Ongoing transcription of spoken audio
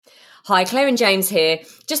Hi, Claire and James here.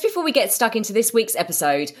 Just before we get stuck into this week's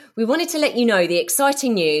episode, we wanted to let you know the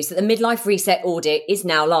exciting news that the Midlife Reset audit is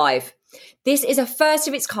now live. This is a first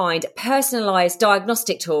of its kind personalised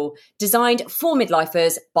diagnostic tool designed for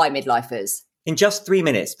midlifers by midlifers. In just 3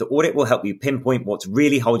 minutes, the audit will help you pinpoint what's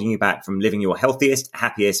really holding you back from living your healthiest,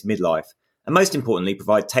 happiest midlife, and most importantly,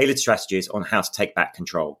 provide tailored strategies on how to take back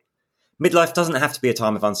control. Midlife doesn't have to be a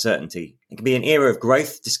time of uncertainty. It can be an era of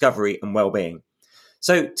growth, discovery, and well-being.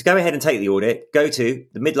 So to go ahead and take the audit, go to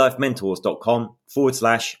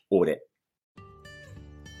themidlifementors.com/audit.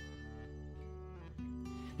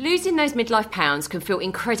 Losing those midlife pounds can feel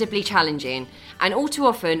incredibly challenging, and all too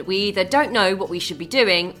often we either don't know what we should be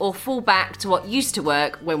doing or fall back to what used to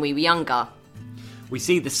work when we were younger. We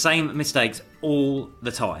see the same mistakes all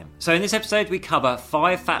the time. So in this episode, we cover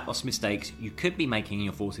 5 fat loss mistakes you could be making in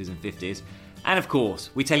your 40s and 50s. And of course,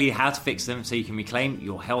 we tell you how to fix them so you can reclaim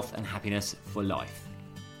your health and happiness for life.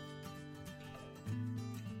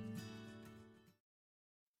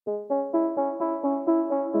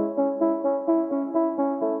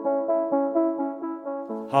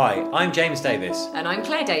 Hi, I'm James Davis. And I'm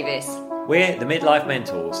Claire Davis. We're the Midlife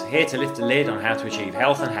Mentors, here to lift the lid on how to achieve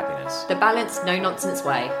health and happiness. The balanced, no-nonsense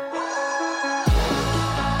way.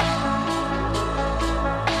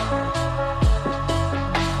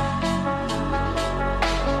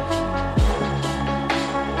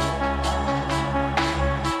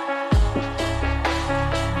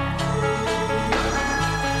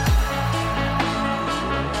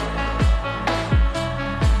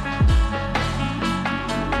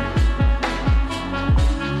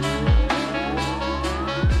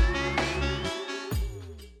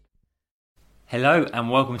 Hello and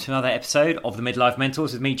welcome to another episode of the Midlife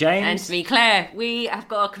Mentors with me, James. And me, Claire. We have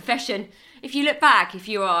got a confession. If you look back, if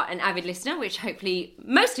you are an avid listener, which hopefully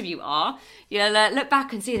most of you are, you'll look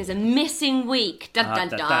back and see there's a missing week. Dun, dun,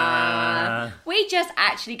 dun. We just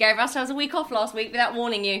actually gave ourselves a week off last week without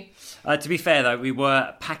warning you. To be fair though, we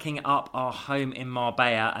were packing up our home in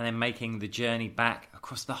Marbella and then making the journey back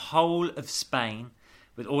across the whole of Spain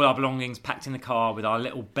with all our belongings packed in the car with our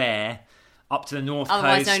little bear up to the north coast.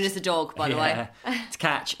 Otherwise known as the dog, by the way. To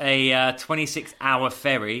catch a 26-hour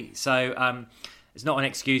ferry. So it's not an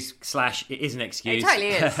excuse / it is an excuse. It totally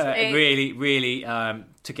is. It really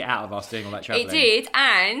took it out of us doing all that travelling. It did,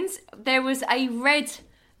 and there was a red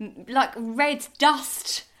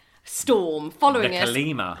dust storm following us.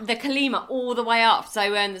 The Kalima all the way up.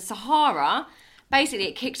 So the Sahara, basically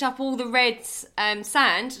it kicked up all the red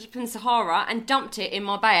sand from the Sahara and dumped it in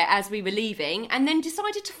Marbella as we were leaving, and then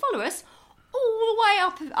decided to follow us all the way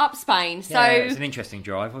up Spain. So yeah, it was an interesting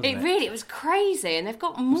drive, wasn't it? It was crazy, and they've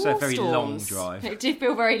got more storms. Also a very long drive. It did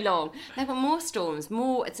feel very long. They've got more storms,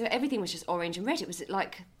 so everything was just orange and red. It was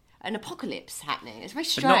like an apocalypse happening. It's very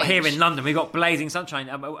strange. But not here in London. We've got blazing sunshine.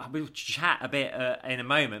 We'll chat a bit in a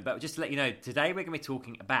moment, but just to let you know, today we're going to be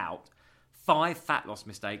talking about 5 fat loss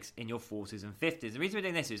mistakes in your 40s and 50s. The reason we're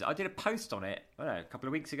doing this is I did a post on it a couple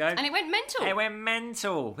of weeks ago. And it went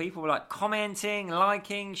mental. People were like commenting,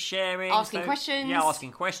 liking, sharing. Asking questions. Yeah,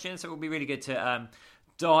 asking questions. So it will be really good to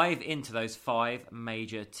dive into those 5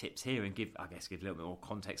 major tips here and give a little bit more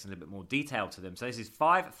context and a little bit more detail to them. So this is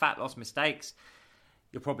 5 fat loss mistakes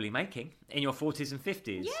you're probably making in your 40s and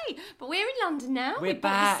 50s. Yay! But we're in London now. We've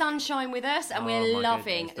got the sunshine with us, and we're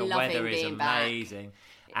loving being back. The weather is amazing.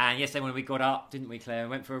 And yesterday when we got up, didn't we, Claire?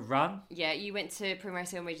 We went for a run. Yeah, you went to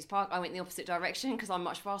Primrose Hill and Regis Park. I went in the opposite direction because I'm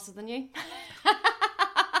much faster than you.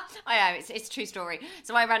 I am. It's a true story.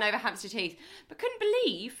 So I ran over Hampstead Heath, but couldn't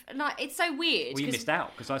believe, it's so weird. Well, you missed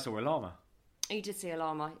out because I saw a llama. Oh, you did see a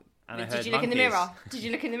llama. And did you look in the mirror? Did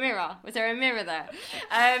you look in the mirror? Was there a mirror there?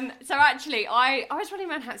 So actually, I was running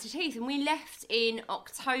around Hampstead Heath, and we left in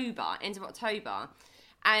end of October,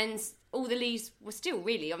 and all the leaves were still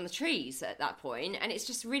really on the trees at that point, and it's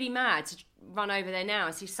just really mad to run over there now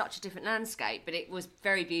and see such a different landscape. But it was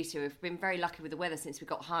very beautiful. We've been very lucky with the weather since we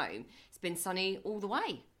got home. It's been sunny all the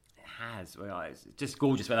way. It has. Well, it's just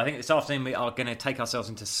gorgeous weather. I think this afternoon we are going to take ourselves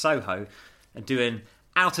into Soho and do an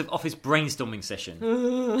out-of-office brainstorming session.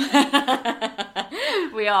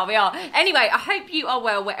 We are. Anyway, I hope you are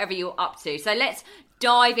well wherever you're up to. So let's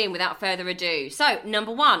dive in without further ado. So,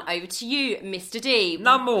 number 1, over to you, Mr. D.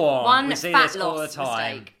 Number 1. We see this all the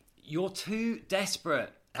time. Mistake. You're too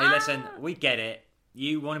desperate. Hey, listen, we get it.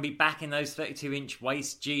 You want to be back in those 32-inch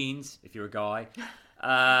waist jeans, if you're a guy.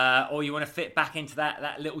 Or you want to fit back into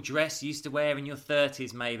that little dress you used to wear in your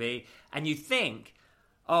 30s, maybe. And you think,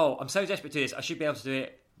 oh, I'm so desperate to do this, I should be able to do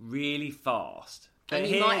it really fast. But and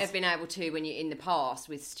you might have been able to when you're in the past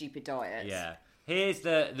with stupid diets. Yeah. Here's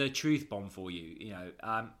the truth bomb for you. You know,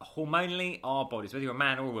 hormonally, our bodies, whether you're a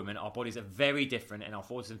man or a woman, our bodies are very different in our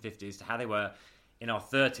 40s and 50s to how they were in our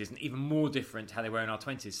 30s, and even more different to how they were in our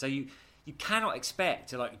 20s. So you cannot expect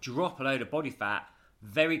to like drop a load of body fat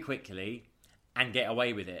very quickly and get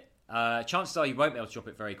away with it. Chances are you won't be able to drop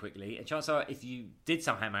it very quickly, and chances are if you did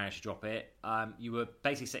somehow manage to drop it, you were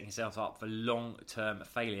basically setting yourself up for long-term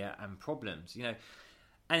failure and problems. You know,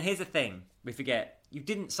 and here's the thing: we forget. You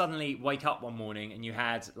didn't suddenly wake up one morning and you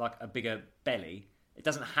had like a bigger belly. It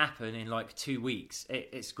doesn't happen in like 2 weeks.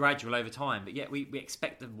 It's gradual over time. But yet we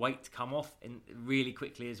expect the weight to come off really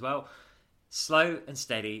quickly as well. Slow and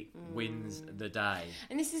steady wins the day.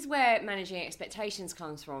 And this is where managing expectations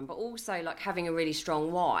comes from, but also like having a really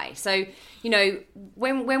strong why. So, you know,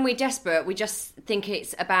 when we're desperate, we just think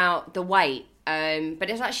it's about the weight. But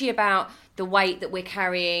it's actually about the weight that we're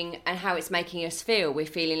carrying and how it's making us feel. We're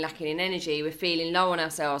feeling lacking in energy. We're feeling low on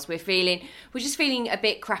ourselves. We're just feeling a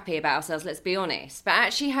bit crappy about ourselves, let's be honest. But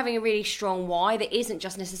actually having a really strong why that isn't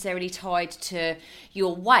just necessarily tied to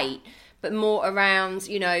your weight, but more around,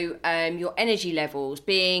 you know, your energy levels,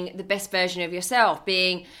 being the best version of yourself,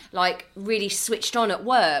 being like really switched on at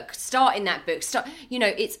work, starting that book,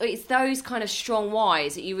 it's those kind of strong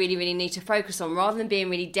whys that you really, really need to focus on rather than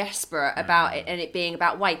being really desperate about it and it being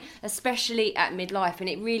about weight, especially at midlife. And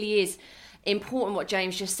it really is important what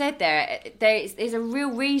James just said there. There's a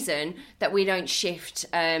real reason that we don't shift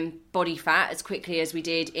body fat as quickly as we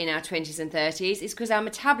did in our 20s and 30s. It's because our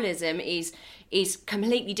metabolism is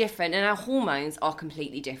completely different and our hormones are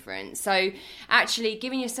completely different. So actually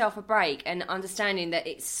giving yourself a break and understanding that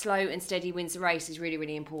it's slow and steady wins the race is really,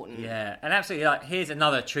 really important. Yeah, and absolutely, like, here's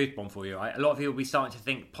another truth bomb for you, right? A lot of people will be starting to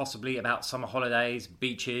think possibly about summer holidays,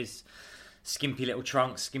 beaches, skimpy little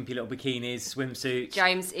trunks, skimpy little bikinis, swimsuits.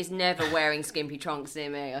 James is never wearing skimpy trunks near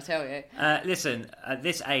me, I tell you. Listen, at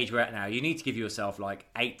this age we're at now, you need to give yourself like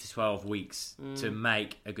 8 to 12 weeks to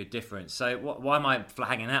make a good difference. So why am I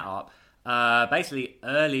flagging that up? Basically,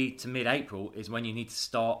 early to mid-April is when you need to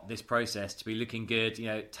start this process to be looking good, you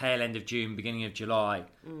know, tail end of June, beginning of July.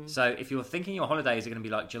 So if you're thinking your holidays are going to be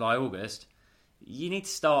like July, August, you need to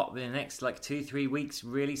start within the next like 2-3 weeks,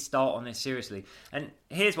 really start on this seriously. And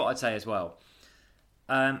here's what I'd say as well.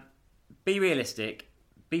 Be realistic,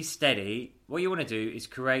 be steady. What you want to do is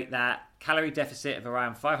create that calorie deficit of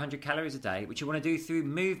around 500 calories a day, which you want to do through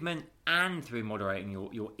movement and through moderating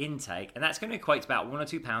your intake. And that's going to equate to about 1 or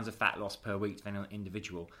 2 pounds of fat loss per week, depending on the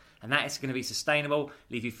individual. And that is going to be sustainable,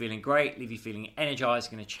 leave you feeling great, leave you feeling energized,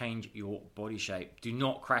 going to change your body shape. Do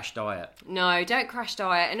not crash diet. No, don't crash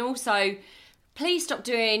diet. And also, please stop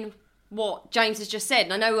doing what James has just said.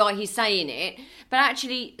 And I know why he's saying it, but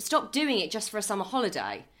actually stop doing it just for a summer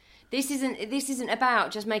holiday. This isn't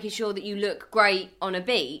about just making sure that you look great on a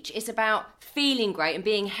beach. It's about feeling great and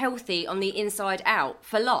being healthy on the inside out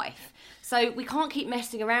for life. So we can't keep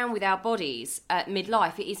messing around with our bodies at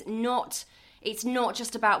midlife. It's not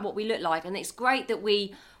just about what we look like. And it's great that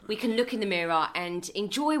we can look in the mirror and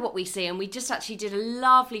enjoy what we see. And we just actually did a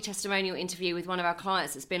lovely testimonial interview with one of our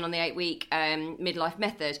clients that's been on the 8-week midlife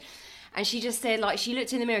method. And she just said, like, she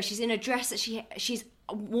looked in the mirror, she's in a dress that she's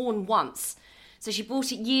worn once. So she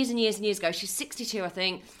bought it years and years and years ago. She's 62, I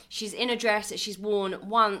think. She's in a dress that she's worn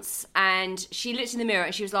once, and she looked in the mirror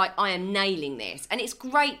and she was like, I am nailing this. And it's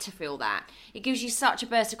great to feel that. It gives you such a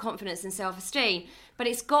burst of confidence and self-esteem, but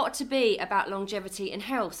it's got to be about longevity and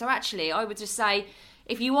health. So actually, I would just say,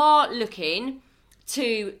 if you are looking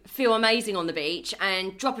to feel amazing on the beach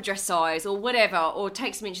and drop a dress size or whatever, or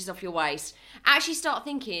take some inches off your waist, actually start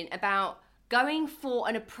thinking about going for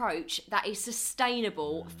an approach that is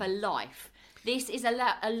sustainable for life. This is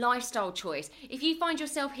a lifestyle choice. If you find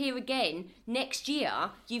yourself here again next year,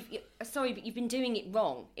 but you've been doing it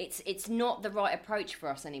wrong. It's not the right approach for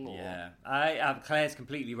us anymore. Yeah, Claire's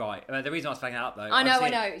completely right. The reason I was flagging that up though, I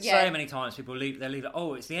know. Yeah. So many times people leave it.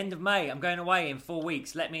 Oh, it's the end of May. I'm going away in 4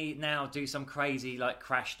 weeks. Let me now do some crazy like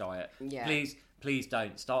crash diet. Yeah. Please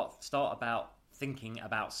don't start about thinking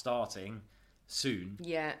about starting soon.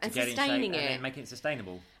 Yeah, and to sustaining get in shape it. And then making it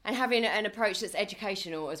sustainable. And having an approach that's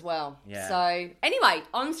educational as well. Yeah. So, anyway,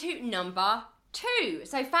 on to number 2.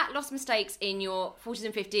 So, fat loss mistakes in your 40s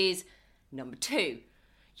and 50s. Number 2,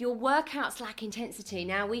 your workouts lack intensity.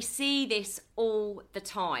 Now, we see this all the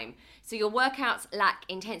time. So, your workouts lack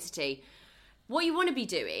intensity. What you want to be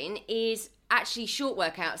doing is actually short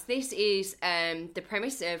workouts. This is the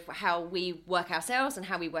premise of how we work ourselves and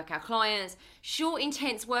how we work our clients. Short,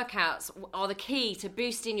 intense workouts are the key to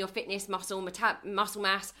boosting your fitness, muscle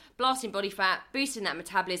mass, blasting body fat, boosting that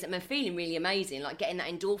metabolism, and feeling really amazing, like getting that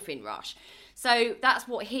endorphin rush. So that's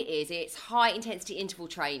what HIIT is. It's high intensity interval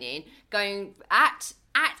training, going at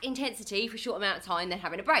intensity for a short amount of time, then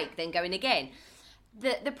having a break, then going again.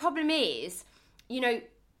 The problem is,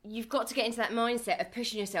 you've got to get into that mindset of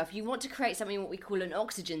pushing yourself. You want to create something what we call an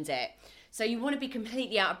oxygen debt. So you want to be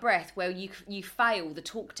completely out of breath where you fail the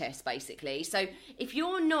talk test, basically. So if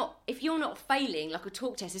you're not failing like a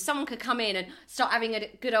talk test, if someone could come in and start having a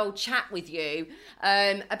good old chat with you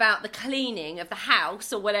about the cleaning of the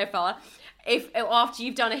house or whatever, if after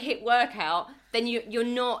you've done a HIIT workout, then you're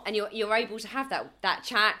not, and you're able to have that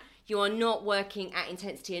chat, you are not working at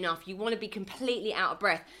intensity enough. You want to be completely out of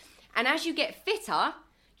breath. And as you get fitter,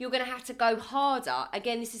 you're going to have to go harder.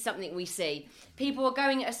 Again, this is something we see. People are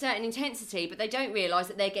going at a certain intensity, but they don't realise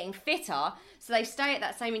that they're getting fitter, so they stay at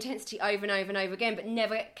that same intensity over and over and over again, but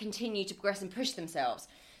never continue to progress and push themselves.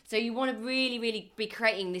 So you want to really, really be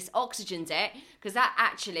creating this oxygen debt, because that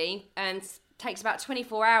actually takes about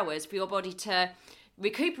 24 hours for your body to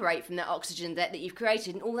recuperate from that oxygen debt that you've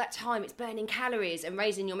created, and all that time it's burning calories and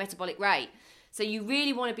raising your metabolic rate. So you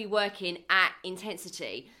really want to be working at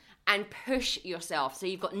intensity and push yourself so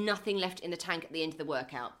you've got nothing left in the tank at the end of the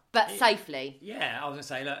workout, but safely. Yeah, I was going to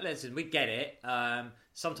say, look, listen, we get it.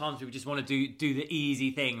 Sometimes we just want to do the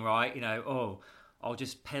easy thing, right? I'll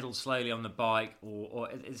just pedal slowly on the bike, or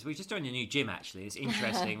we're just doing a new gym, actually. It's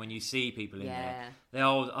interesting when you see people in there.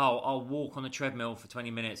 I'll walk on the treadmill for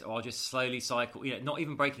 20 minutes, or I'll just slowly cycle, not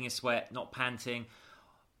even breaking a sweat, not panting.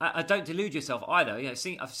 I don't delude yourself either. I've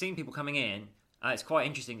seen people coming in. It's quite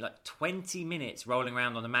interesting, like 20 minutes rolling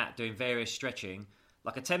around on the mat doing various stretching,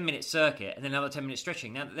 like a 10-minute circuit and then another 10-minute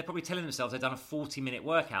stretching. Now, they're probably telling themselves they've done a 40-minute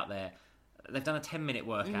workout there. They've done a 10-minute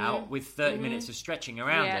workout with 30 minutes of stretching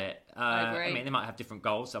around it. I agree. I mean, they might have different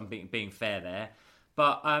goals, so I'm being fair there.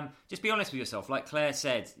 But just be honest with yourself. Like Claire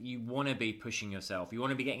said, you want to be pushing yourself. You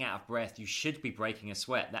want to be getting out of breath. You should be breaking a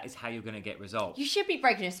sweat. That is how you're going to get results. You should be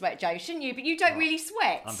breaking a sweat, Joe, shouldn't you? But you don't really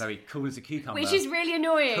sweat. I'm very cool as a cucumber. Which is really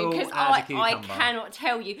annoying, because I cannot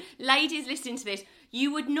tell you. Ladies listening to this,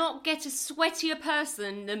 you would not get a sweatier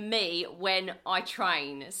person than me when I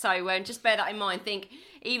train. So just bear that in mind. Think,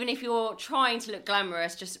 even if you're trying to look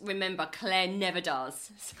glamorous, just remember Claire never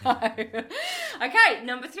does. So, okay,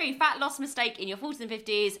 number 3, fat loss mistake in your 40s and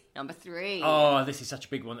 50s. Number 3. Oh, this is such a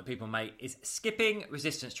big one that people make, is skipping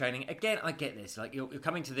resistance training. Again, I get this. Like you're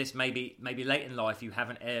coming to this maybe late in life, you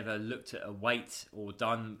haven't ever looked at a weight or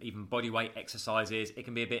done even body weight exercises. It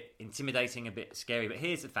can be a bit intimidating, a bit scary. But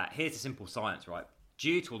here's the fact. Here's the simple science, right?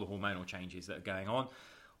 Due to all the hormonal changes that are going on,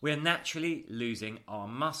 we're naturally losing our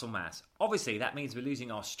muscle mass. Obviously, that means we're losing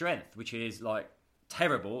our strength, which is like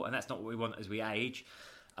terrible, and that's not what we want as we age.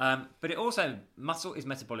 But it also, muscle is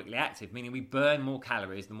metabolically active, meaning we burn more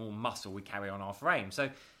calories the more muscle we carry on our frame. So,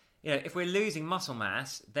 if we're losing muscle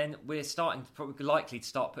mass, then we're probably likely to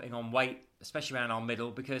start putting on weight, especially around our middle,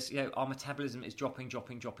 because our metabolism is dropping.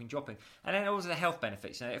 And then also the health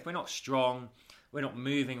benefits. If we're not strong, we're not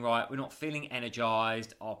moving right, we're not feeling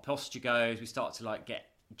energized, our posture goes, we start to get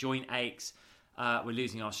joint aches, we're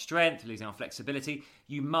losing our strength, losing our flexibility.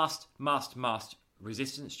 You must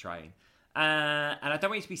resistance train. And I don't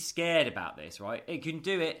want you to be scared about this, right? You can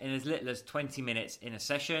do it in as little as 20 minutes in a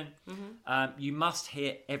session. You must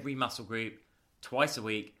hit every muscle group twice a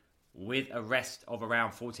week with a rest of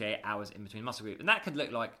around 48 hours in between muscle group. And that could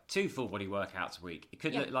look like 2 full body workouts a week. It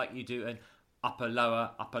could look like you do an upper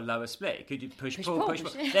lower split. It could push pull.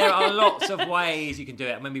 There are lots of ways you can do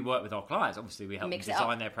it. And when we work with our clients, obviously we help them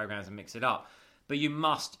design their programs and mix it up. But you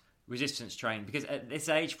must resistance train, because at this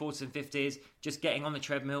age, 40s and 50s, just getting on the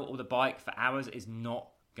treadmill or the bike for hours is not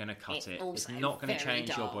going to cut it. It's not going to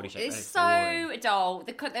change your body shape. It's so dull.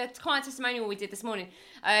 The client testimonial we did this morning,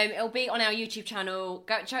 it'll be on our YouTube channel.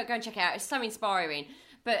 Go and check it out. It's so inspiring.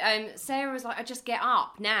 But Sarah was like, I just get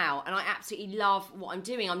up now and I absolutely love what I'm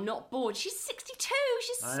doing. I'm not bored. She's 62.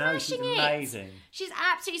 She's smashing it. Amazing. She's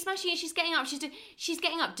absolutely smashing it. She's getting up. She's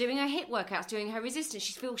getting up, doing her HIIT workouts, doing her resistance.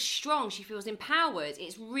 She feels strong. She feels empowered.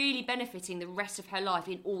 It's really benefiting the rest of her life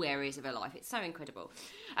in all areas of her life. It's so incredible.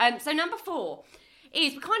 So number 4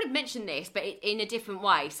 is, we kind of mentioned this, but in a different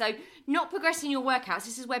way. So not progressing your workouts.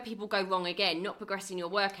 This is where people go wrong again. Not progressing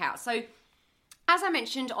your workouts. So as I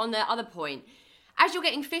mentioned on the other point, as you're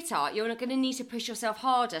getting fitter, you're going to need to push yourself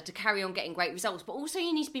harder to carry on getting great results, but also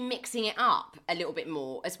you need to be mixing it up a little bit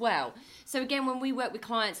more as well. So again, when we work with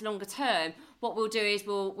clients longer term, what we'll do is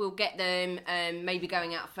we'll get them maybe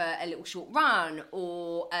going out for a little short run,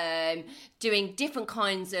 or doing different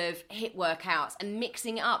kinds of HIIT workouts and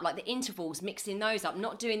mixing it up, like the intervals, mixing those up,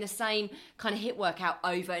 not doing the same kind of HIIT workout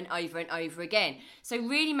over and over and over again. So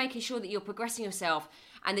really making sure that you're progressing yourself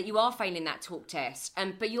and that you are failing that talk test,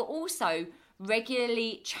 but you're also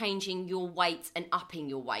regularly changing your weight and upping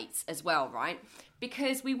your weights as well, right?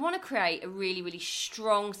 Because we want to create a really, really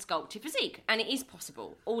strong sculpted physique, and it is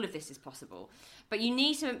possible. All of this is possible. But you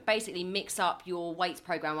need to basically mix up your weights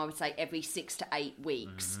program, I would say, every 6 to 8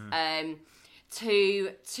 weeks.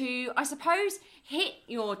 To I suppose, hit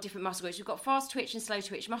your different muscle groups. You've got fast twitch and slow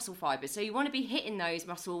twitch muscle fibers. So you want to be hitting those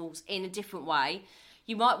muscles in a different way.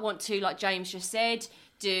 You might want to, like James just said,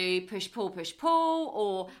 do push, pull,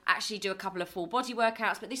 or actually do a couple of full body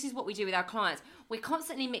workouts. But this is what we do with our clients. We're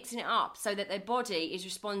constantly mixing it up so that their body is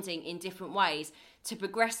responding in different ways to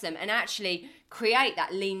progress them and actually create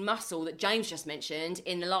that lean muscle that James just mentioned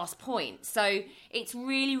in the last point. So it's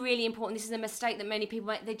really, really important. This is a mistake that many people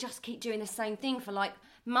make. They just keep doing the same thing for like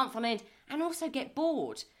month on end and also get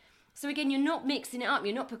bored. So again, you're not mixing it up,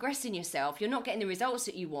 you're not progressing yourself, you're not getting the results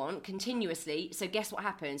that you want continuously. So guess what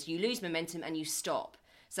happens? You lose momentum and you stop.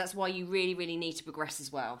 So that's why you really, really need to progress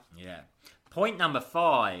as well. Yeah. Point number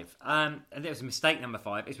 5, and there was a mistake number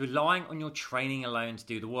 5, is relying on your training alone to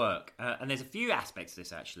do the work. And there's a few aspects to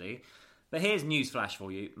this actually. But here's newsflash for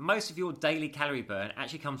you. Most of your daily calorie burn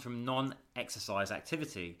actually comes from non-exercise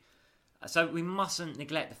activity. So we mustn't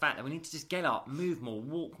neglect the fact that we need to just get up, move more,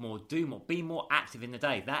 walk more, do more, be more active in the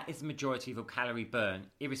day. That is the majority of your calorie burn,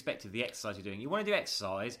 irrespective of the exercise you're doing. You want to do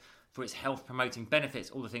exercise for its health-promoting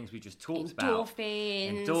benefits, all the things we just talked about.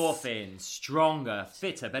 Endorphins, stronger,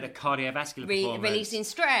 fitter, better cardiovascular performance. Releasing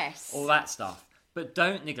stress. All that stuff. But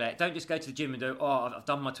don't neglect, don't just go to the gym and do, I've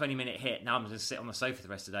done my 20-minute HIIT, now I'm going to sit on the sofa the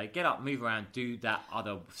rest of the day. Get up, move around, do that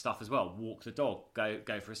other stuff as well. Walk the dog,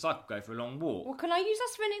 go for a cycle, go for a long walk. Well, can I use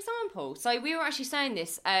us for an example? So we were actually saying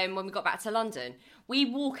this when we got back to London. We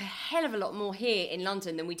walk a hell of a lot more here in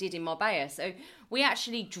London than we did in Marbella. So we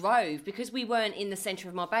actually drove, because we weren't in the centre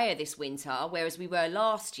of Marbella this winter, whereas we were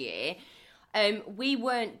last year. We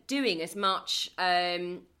weren't doing as much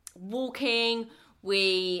walking.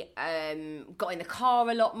 We got in the car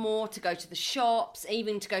a lot more to go to the shops,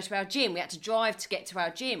 even to go to our gym. We had to drive to get to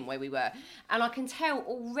our gym where we were. And I can tell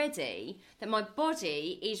already that my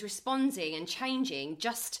body is responding and changing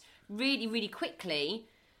just really, really quickly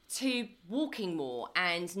to walking more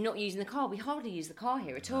and not using the car. We hardly use the car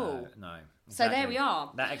here at all. No. So there we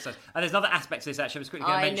are. That exercise. And there's another aspect to this actually I was quickly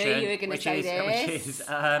going to mention. I knew you were going to say this. Which is,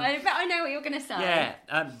 I bet I know what you're going to say.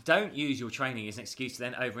 Yeah, don't use your training as an excuse to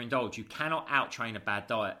then overindulge. You cannot out-train a bad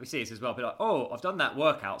diet. We see this as well. Be like, I've done that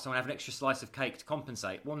workout, so I'm going to have an extra slice of cake to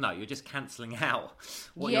compensate. Well, no, you're just cancelling out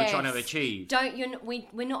what you're trying to achieve.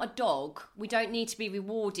 We're not a dog. We don't need to be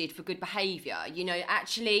rewarded for good behaviour. You know,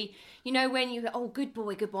 actually, you know, when you go, good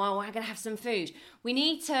boy, I'm going to have some food. We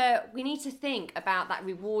need to think about that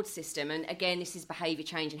reward system. And again, this is behaviour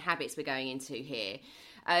change and habits we're going into here.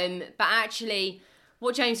 But actually,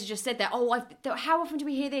 what James has just said there, how often do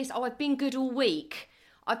we hear this? I've been good all week.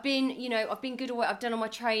 I've been good all week. I've done all my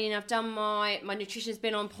training. I've done my nutrition's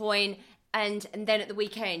been on point. And then at the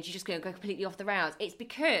weekend, you're just going to go completely off the rails. It's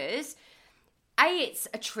because it's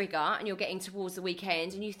a trigger and you're getting towards the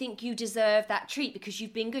weekend and you think you deserve that treat because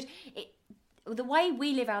you've been good. The way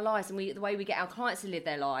we live our lives and the way we get our clients to live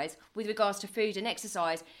their lives with regards to food and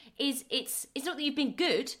exercise is it's not that you've been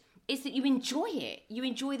good, it's that you enjoy it. You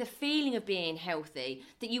enjoy the feeling of being healthy,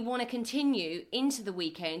 that you want to continue into the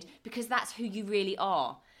weekend because that's who you really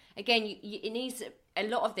are. Again, it needs a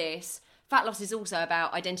lot of this. Fat loss is also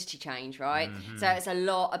about identity change, right? Mm-hmm. So it's a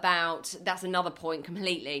lot about, that's another point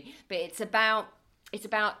completely, but it's about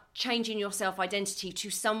changing your self-identity to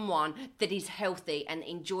someone that is healthy and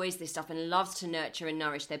enjoys this stuff and loves to nurture and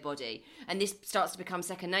nourish their body. And this starts to become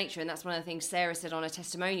second nature. And that's one of the things Sarah said on a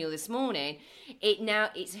testimonial this morning.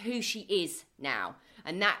 It's who she is now.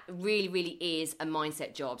 And that really, really is a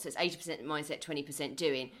mindset job. So it's 80% mindset, 20%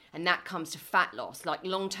 doing. And that comes to fat loss. Like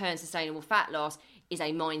long-term sustainable fat loss is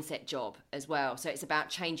a mindset job as well. So it's about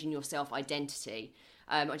changing your self-identity.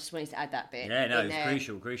 I just wanted to add that bit. Yeah, no, it's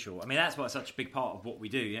crucial. I mean, that's what's such a big part of what we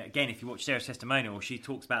do. Again, if you watch Sarah's testimonial, she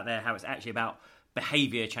talks about there how it's actually about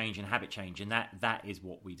behaviour change and habit change, and that is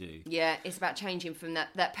what we do. Yeah, it's about changing from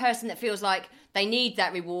that person that feels like they need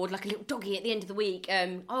that reward, like a little doggy at the end of the week.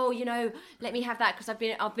 Let me have that because I've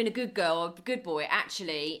been a good girl or a good boy.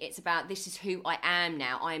 Actually, it's about this is who I am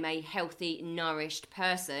now. I'm a healthy, nourished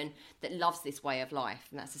person that loves this way of life,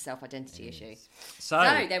 and that's a self-identity issue. So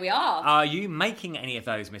there we are. Are you making any of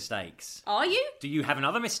those mistakes? Are you? Do you have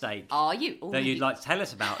another mistake? Are you? That you'd like to tell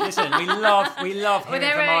us about? Listen, we love hearing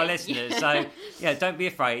from our listeners. So yeah, don't be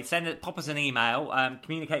afraid. Pop us an email.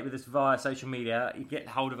 Communicate with us via social media. You can get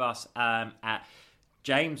hold of us at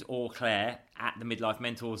James or Claire at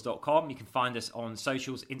themidlifementors.com. You can find us on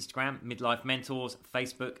socials, Instagram, Midlife Mentors,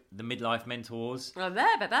 Facebook, The Midlife Mentors. Oh, there.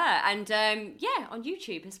 And on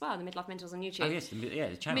YouTube as well, The Midlife Mentors on YouTube. Oh, yes,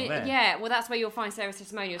 the channel there. Yeah, well, that's where you'll find Sarah's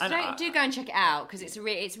testimonials. So do go and check it out because it's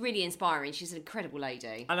really inspiring. She's an incredible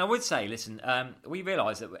lady. And I would say, listen, we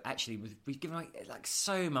realise that we've given like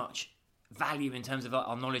so much value in terms of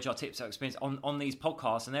our knowledge, our tips, our experience on these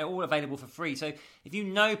podcasts, and they're all available for free. So if you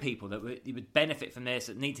know people that would benefit from this,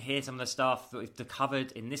 that need to hear some of the stuff that we've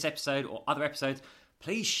covered in this episode or other episodes,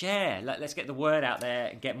 please share. Let's get the word out there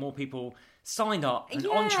and get more people signed up and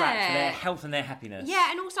on track for their health and their happiness. Yeah,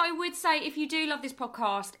 and also I would say if you do love this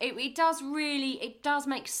podcast, it does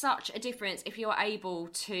make such a difference if you're able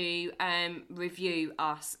to review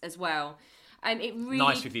us as well.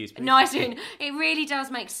 Nice reviews, please. It really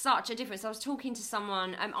does make such a difference. I was talking to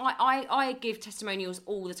someone. I give testimonials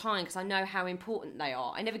all the time because I know how important they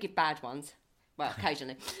are. I never give bad ones. Well,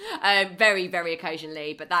 occasionally, very, very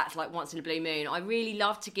occasionally, but that's like once in a blue moon. I really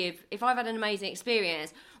love to give. If I've had an amazing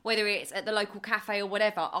experience, whether it's at the local cafe or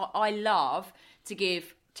whatever, I love to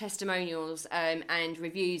give testimonials and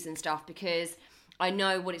reviews and stuff because I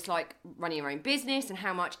know what it's like running your own business and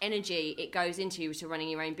how much energy it goes into running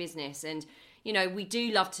your own business. And you know, we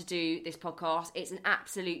do love to do this podcast. It's an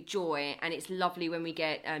absolute joy, and it's lovely when we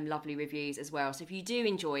get lovely reviews as well. So if you do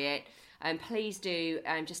enjoy it, please do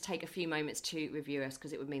just take a few moments to review us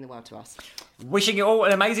because it would mean the world to us. Wishing you all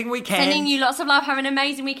an amazing weekend. Sending you lots of love. Have an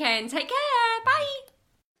amazing weekend. Take care. Bye.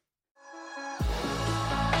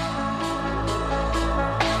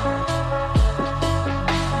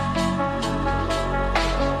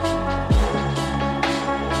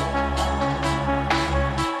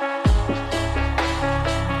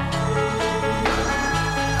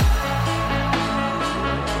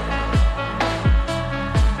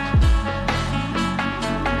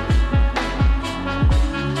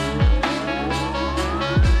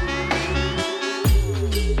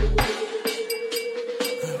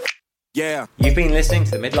 Yeah. You've been listening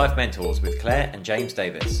to the Midlife Mentors with Claire and James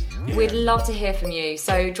Davis. We'd love to hear from you.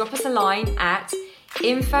 So drop us a line at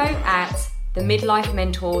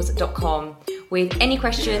info@themidlifementors.com with any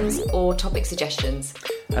questions or topic suggestions.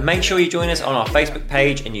 And make sure you join us on our Facebook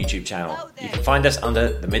page and YouTube channel. You can find us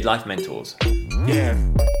under The Midlife Mentors. Yeah.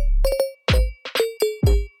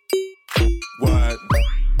 What?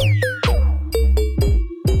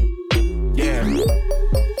 Yeah.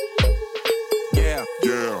 Yeah.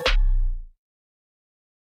 Yeah.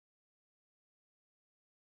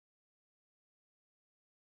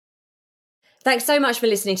 Thanks so much for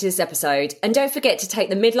listening to this episode, and don't forget to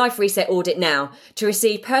take the Midlife Reset Audit now to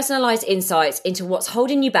receive personalised insights into what's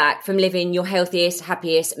holding you back from living your healthiest,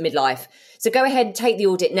 happiest midlife. So go ahead and take the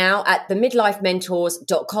audit now at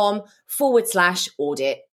themidlifementors.com/audit.